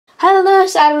Hello,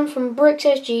 it's Adam from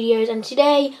Brickset Studios, and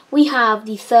today we have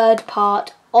the third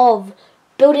part of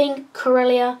Building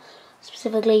Corellia,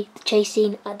 specifically the chase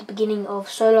scene at the beginning of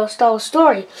Solo Star's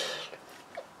story.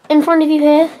 In front of you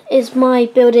here is my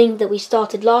building that we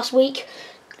started last week.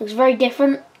 It looks very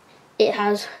different. It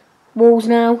has walls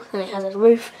now, and it has a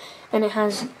roof, and it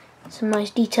has some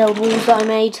nice detailed walls that I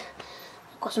made.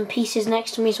 I've got some pieces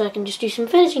next to me so I can just do some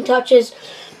finishing touches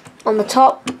on the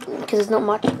top, because there's not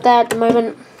much there at the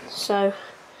moment. So,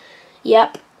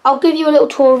 yep, I'll give you a little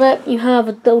tour of it. You have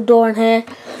a little door in here.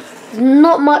 There's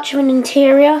not much of an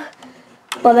interior,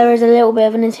 but there is a little bit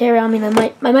of an interior. I mean, I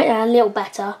might make that a little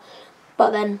better,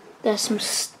 but then there's some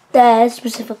stairs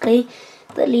specifically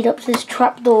that lead up to this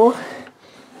trap door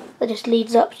that just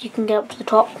leads up so you can get up to the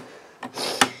top.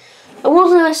 I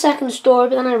was in a second story,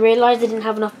 but then I realised I didn't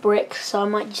have enough bricks, so I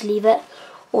might just leave it,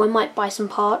 or I might buy some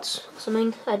parts or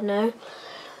something. I don't know,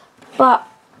 but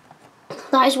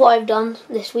that is what I've done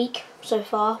this week so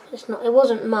far. It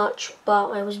wasn't much,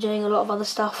 but I was doing a lot of other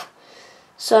stuff.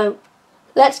 So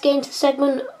let's get into the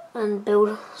segment and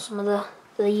build some of the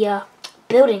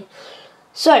building.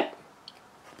 So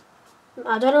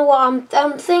I don't know what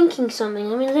I'm thinking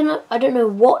something. I mean, I don't know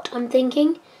what I'm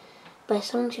thinking, but there's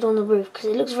something on the roof because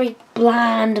it looks very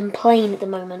bland and plain at the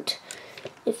moment.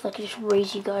 If I could just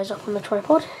raise you guys up on the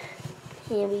tripod.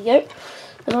 Here we go.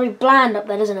 It's very bland up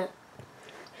there, doesn't it?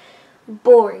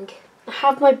 Boring. I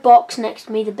have my box next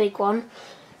to me, the big one,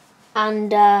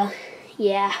 and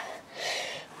yeah,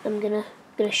 I'm gonna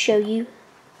show you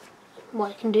what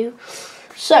I can do.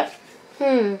 So,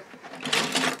 I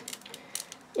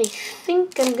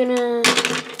think I'm gonna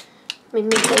maybe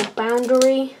make a little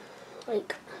boundary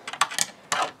like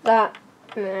that.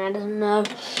 Nah, I don't know.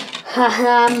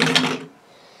 I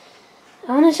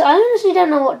honestly don't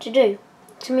know what to do.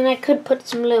 I mean, I could put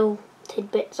some little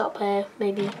tidbits up here,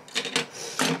 maybe.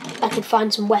 I could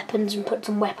find some weapons and put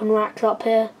some weapon racks up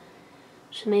here.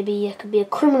 So maybe it could be a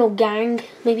criminal gang.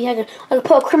 Maybe I could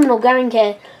put a criminal gang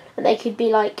here, and they could be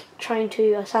like trying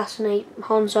to assassinate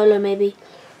Han Solo, maybe,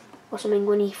 or something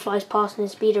when he flies past in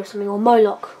his speeder or something, or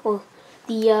Moloch, or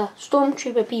the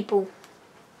stormtrooper people.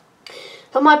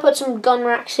 I might put some gun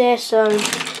racks here. So,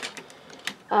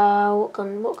 what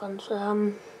guns?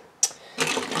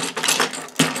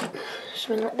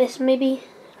 Something like this, maybe.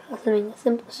 Something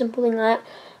simple thing like that.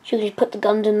 So you could just put the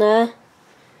guns in there.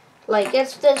 Like,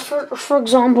 let's for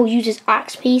example, use this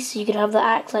axe piece. So you could have the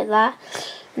axe like that,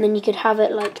 and then you could have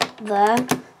it like there.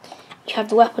 You have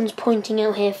the weapons pointing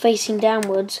out here, facing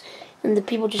downwards, and the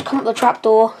people just come up the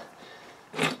trapdoor,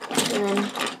 and then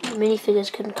the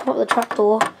minifigures can come up the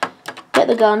trapdoor, get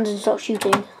the guns, and start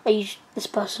shooting. I use this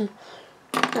person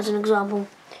as an example.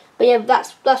 But yeah,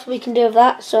 that's what we can do with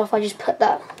that. So if I just put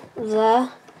that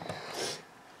there.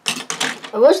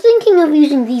 I was thinking of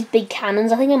using these big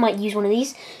cannons. I think I might use one of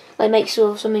these. Like make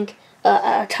sort of something,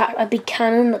 a big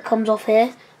cannon that comes off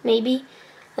here, maybe.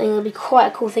 I think it'll be quite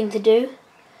a cool thing to do.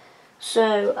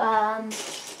 So, I'm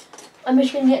just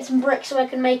going to get some bricks so I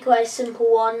can make quite a simple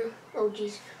one. Oh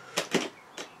jeez.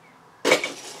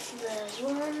 There's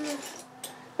one.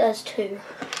 There's two.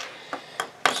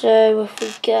 So if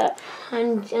we get, I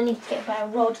need to get a better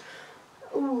rod.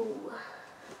 Ooh.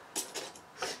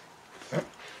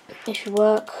 It should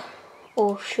work,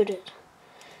 or should it?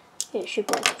 It should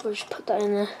work. We'll just put that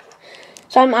in there.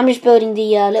 So I'm just building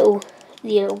the little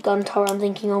gun turret I'm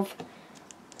thinking of. I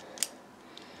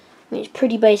mean, it's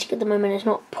pretty basic at the moment. It's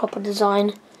not proper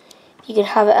design. You could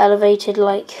have it elevated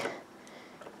like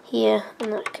here,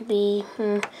 and that could be.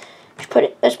 Let's put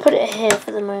it here for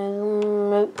the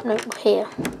moment. Nope, here.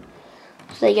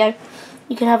 So there you go.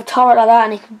 You can have a turret like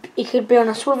that, and it could be on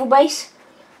a swivel base,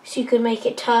 so you could make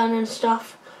it turn and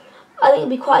stuff. I think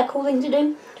it'd be quite a cool thing to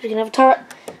do. You can have a turret.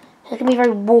 It can be very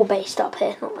war-based up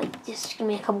here, not like this. It's gonna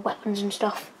be a couple of weapons and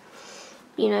stuff.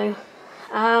 You know.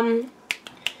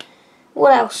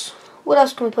 What else? What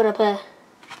else can we put up here?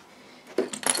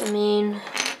 I mean,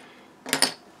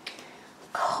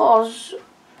 cause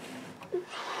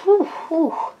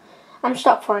I'm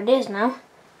stuck for ideas now.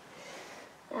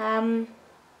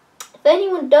 If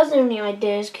anyone does have any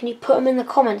ideas, can you put them in the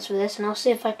comments for this, and I'll see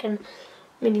if I can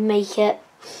maybe make it.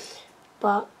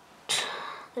 But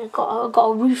I've got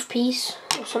a roof piece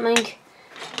or something.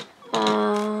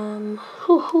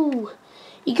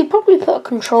 You could probably put a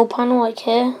control panel like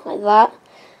here, like that,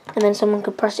 and then someone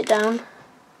could press it down.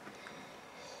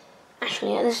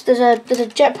 Actually, yeah, there's a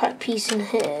jetpack piece in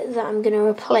here that I'm going to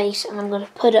replace, and I'm going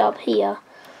to put it up here.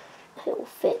 It will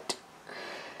fit.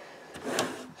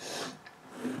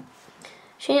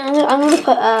 So yeah, I'm going to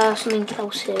put something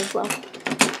else here as well.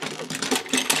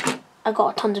 I've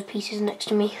got tons of pieces next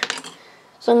to me.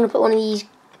 So I'm going to put one of these,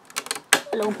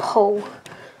 a little pole,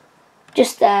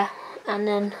 just there, and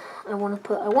then I want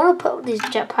to put this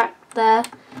jetpack there,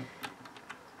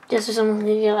 just so someone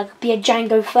can, like, be a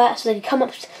Django first, so they can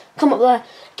come up there,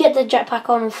 get the jetpack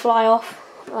on and fly off.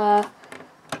 That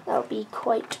would be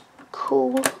quite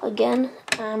cool. Again,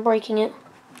 I'm breaking it.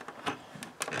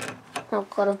 Oh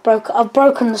god, I've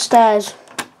broken the stairs.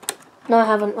 No, I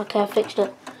haven't. Okay, I fixed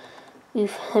it.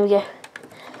 Oof, there we go.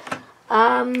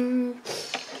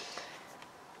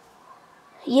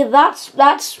 Yeah,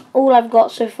 that's all I've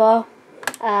got so far.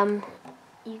 I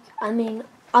mean,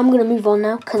 I'm gonna move on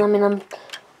now because I'm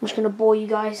just gonna bore you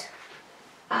guys,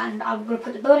 and I'm gonna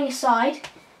put the building aside,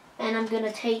 and I'm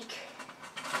gonna take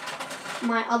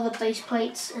my other base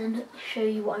plates and show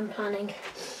you what I'm planning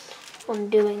on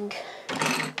doing.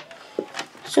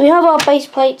 So we have our base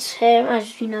plates here.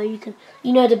 As you know, you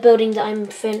know the building that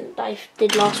I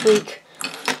did last week.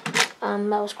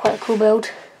 That was quite a cool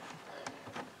build.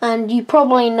 And you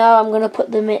probably know I'm gonna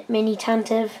put the mini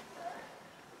Tantive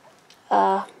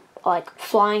like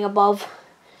flying above.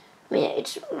 I mean,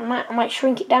 I might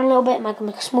shrink it down a little bit, I might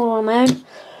make a smaller one on my own.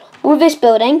 With this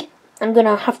building, I'm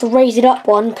gonna have to raise it up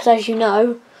one, because as you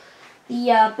know,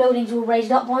 the building's all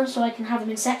raised up one, so I can have them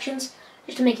in sections,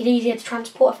 just to make it easier to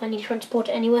transport if I need to transport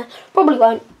it anywhere. Probably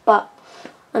won't, but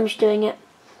I'm just doing it.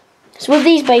 So with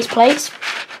these base plates,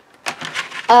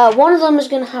 one of them is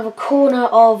going to have a corner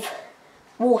of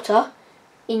water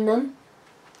in them,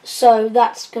 so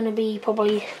that's going to be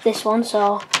probably this one.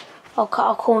 So I'll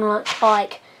cut a corner,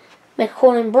 like make a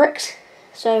corner in bricks.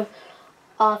 So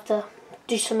I'll have to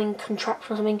do something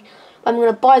contraption or something. I'm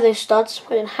going to buy those studs.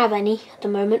 I don't have any at the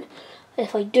moment.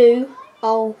 If I do,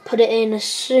 I'll put it in as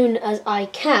soon as I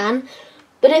can.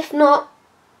 But if not,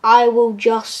 I will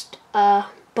just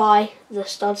buy the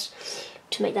studs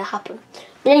to make that happen.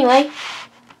 But anyway,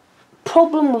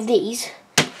 problem with these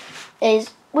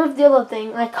is with the other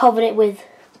thing, I covered it with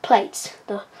the plates,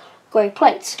 the grey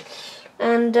plates,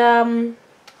 and the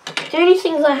only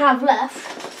things I have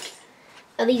left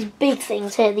are these big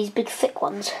things here, these big thick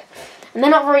ones, and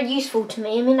they're not very useful to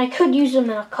me. I mean, I could use them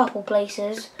in a couple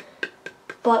places,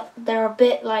 but they're a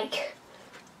bit like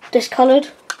discoloured,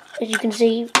 as you can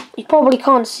see. You probably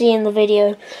can't see in the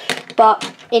video, but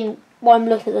while I'm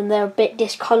looking at them, they're a bit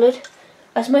discoloured.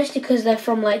 That's mostly because they're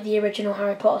from like the original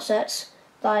Harry Potter sets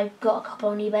that I got a couple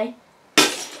on eBay,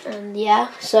 and yeah,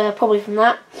 so probably from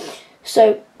that.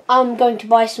 So I'm going to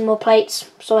buy some more plates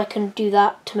so I can do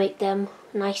that to make them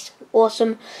nice,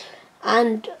 awesome,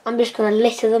 and I'm just going to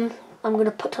litter them. I'm going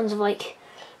to put tons of like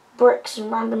bricks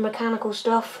and random mechanical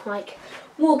stuff like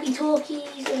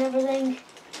walkie-talkies and everything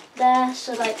there,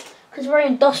 so like, because we're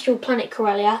in industrial planet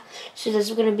Corellia, so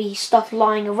there's going to be stuff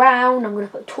lying around. I'm going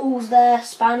to put tools there,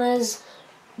 spanners,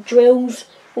 drills,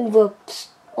 all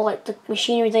the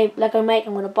machinery they Lego make.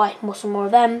 I'm going to buy some more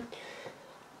of them.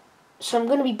 So I'm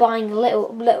going to be buying a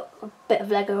little bit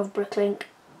of Lego of Bricklink,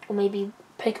 or maybe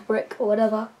pick a brick or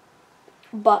whatever.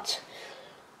 But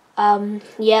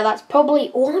yeah, that's probably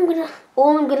all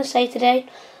I'm gonna say today.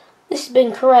 This has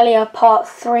been Corellia Part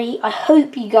 3. I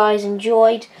hope you guys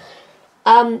enjoyed.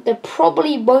 There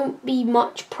probably won't be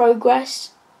much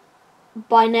progress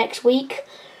by next week,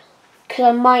 because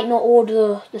I might not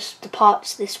order the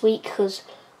parts this week, because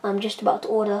I'm just about to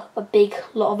order a big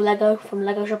lot of Lego from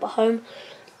Lego Shop at Home.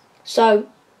 So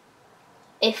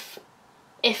if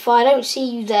I don't see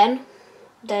you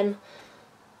then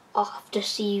I'll have to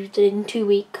see you in 2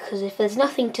 weeks, because if there's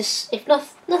nothing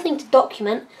to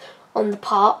document on the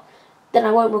part, then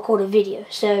I won't record a video.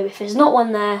 So if there's not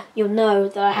one there, you'll know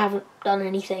that I haven't done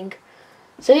anything.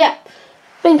 So yeah,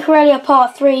 been Corellia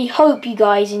Part 3. Hope you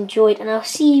guys enjoyed, and I'll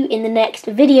see you in the next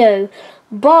video.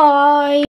 Bye!